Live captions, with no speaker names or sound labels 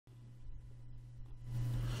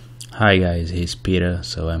Hi guys, here's Peter.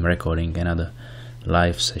 So I'm recording another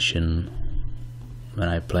live session when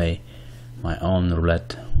I play my own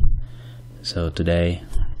roulette. So today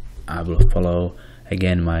I will follow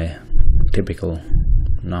again my typical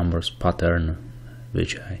numbers pattern,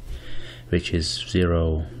 which is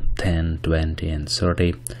 0, 10, 20 and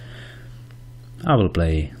 30. I will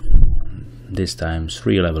play this time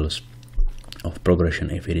 3 levels of progression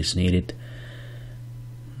if it is needed.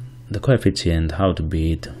 The coefficient how to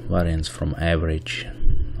beat variance from average,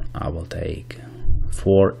 I will take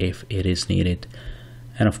 4 if it is needed,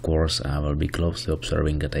 and of course I will be closely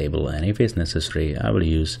observing the table, and if it's necessary I will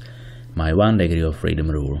use my 1 degree of freedom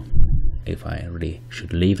rule if I really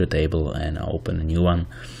should leave the table and open a new one.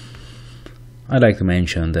 I'd like to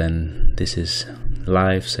mention then this is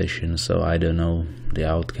live session, so I don't know the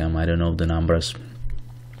outcome, I don't know the numbers.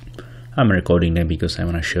 I'm recording them because I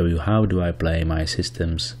want to show you how do I play my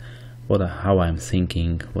systems, how I'm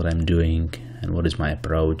thinking, what I'm doing, and what is my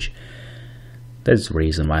approach. That's the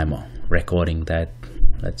reason why I'm recording that,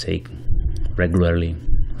 let's say, regularly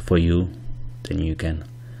for you. Then you can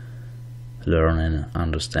learn and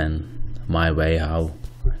understand my way, how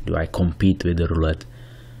do I compete with the roulette.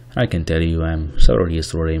 I can tell you I'm several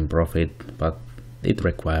years already in profit, but it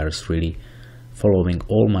requires really following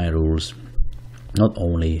all my rules, not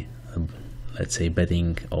only let's say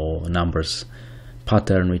betting or numbers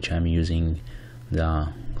pattern which I'm using. There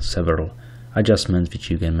are several adjustments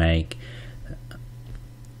which you can make,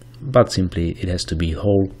 but simply it has to be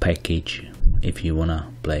whole package if you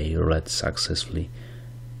wanna play roulette successfully,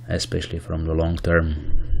 especially from the long term.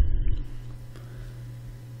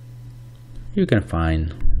 You can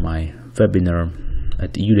find my webinar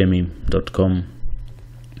at udemy.com.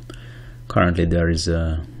 Currently there is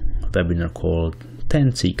a webinar called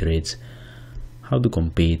 10 Secrets How to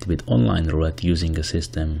Compete with Online Roulette Using a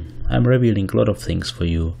System. I'm revealing a lot of things for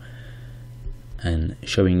you and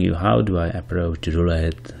showing you how do I approach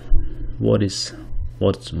roulette, what's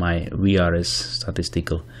my VRS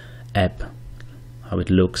statistical app, how it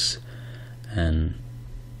looks, and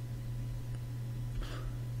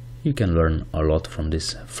you can learn a lot from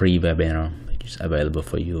this free webinar which is available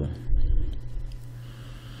for you.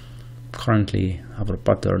 Currently our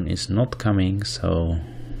pattern is not coming, so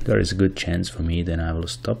there is a good chance for me then I will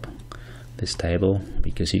stop this table,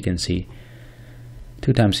 because you can see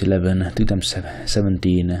 2 times 11, 2 times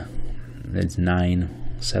 17, that's 9,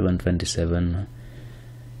 7, 27,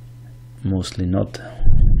 mostly not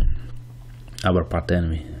our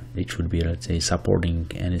pattern, which would be, let's say, supporting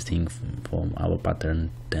anything from our pattern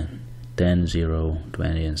 10, 0,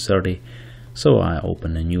 20 and 30. So I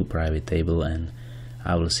open a new private table and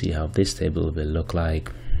I will see how this table will look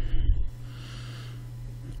like.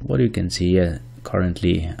 What you can see here,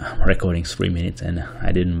 currently I'm recording 3 minutes and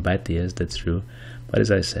I didn't bet, yes, that's true, but as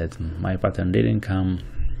I said, my pattern didn't come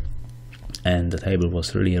and the table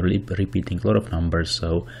was really repeating a lot of numbers,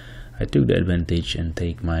 so I took the advantage and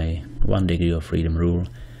take my 1 degree of freedom rule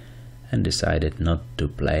and decided not to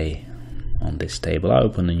play on this table. I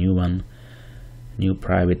open a new one, new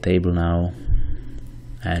private table now,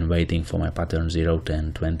 and waiting for my pattern 0,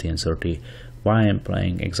 10, 20 and 30. Why I'm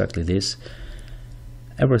playing exactly this,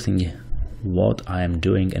 everything what I am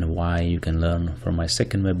doing and why you can learn from my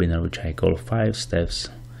second webinar, which I call 5 steps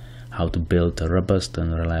how to build a robust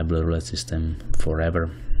and reliable roulette system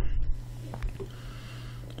forever.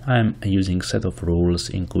 I'm using set of rules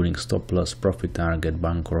including stop loss, profit target,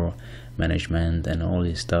 bankroll management and all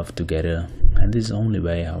this stuff together, and this is the only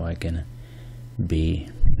way how I can be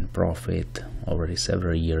in profit already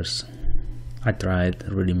several years. I tried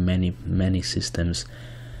really many systems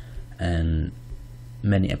and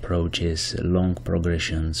many approaches, long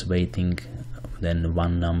progressions, waiting, then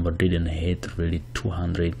one number didn't hit, really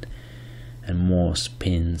 200 and more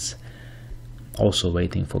spins, also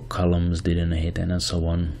waiting for columns didn't hit, and so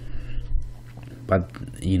on. But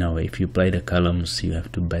you know, if you play the columns you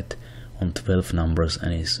have to bet on 12 numbers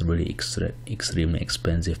and it's really extremely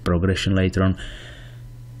expensive progression later on.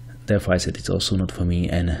 Therefore I said it's also not for me,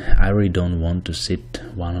 and I really don't want to sit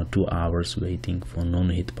 1 or 2 hours waiting for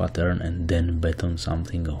non-hit pattern and then bet on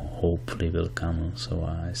something hopefully will come. So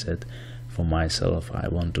I said for myself I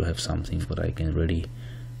want to have something that I can really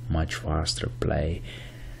much faster play.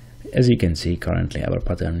 As you can see, currently our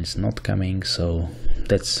pattern is not coming, so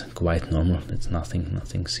that's quite normal. That's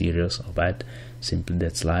nothing serious or bad, simply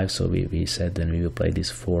that's live. So we said then we will play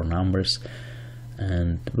these 4 numbers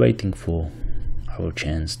and waiting for our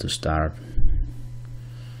chance to start.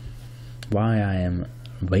 Why I am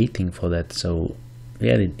waiting for that? So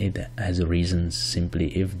yeah, it has a reason. Simply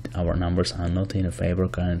if our numbers are not in favor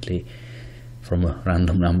currently, from a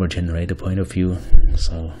random number generator point of view,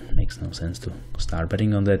 so it makes no sense to start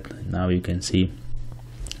betting on that. Now you can see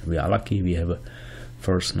we are lucky, we have a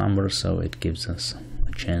first number, so it gives us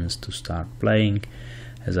a chance to start playing.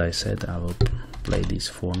 As I said, I will play these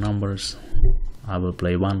 4 numbers. I will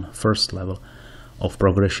play one first level of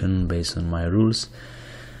progression based on my rules,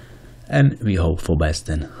 and we hope for best.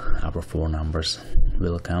 Then our 4 numbers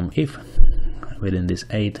will come. If within these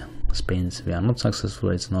 8 spins we are not successful,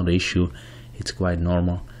 it's not an issue, it's quite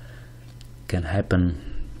normal, can happen.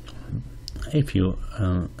 If you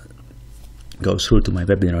go through to my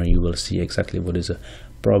webinar, you will see exactly what is a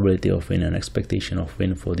probability of win and expectation of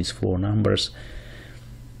win for these 4 numbers.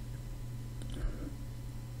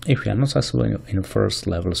 If we are not successful in the first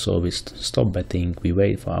level, so we stop betting, we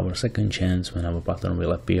wait for our second chance when our pattern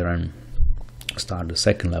will appear and start the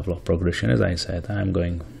second level of progression. As I said, I'm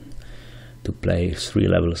going to play 3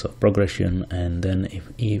 levels of progression, and then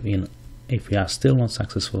if we are still not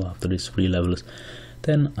successful after these 3 levels,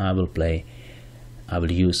 then I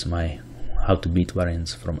will use my how to beat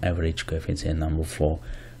variance from average coefficient number 4.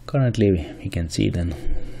 Currently we can see then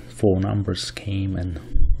 4 numbers came and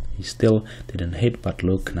we still didn't hit, but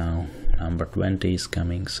look, now number 20 is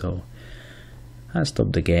coming, so I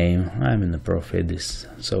stop the game, I'm in the profit.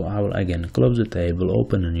 So I will again close the table,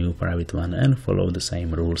 open a new private one and follow the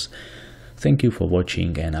same rules. Thank you for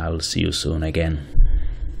watching, and I will see you soon again.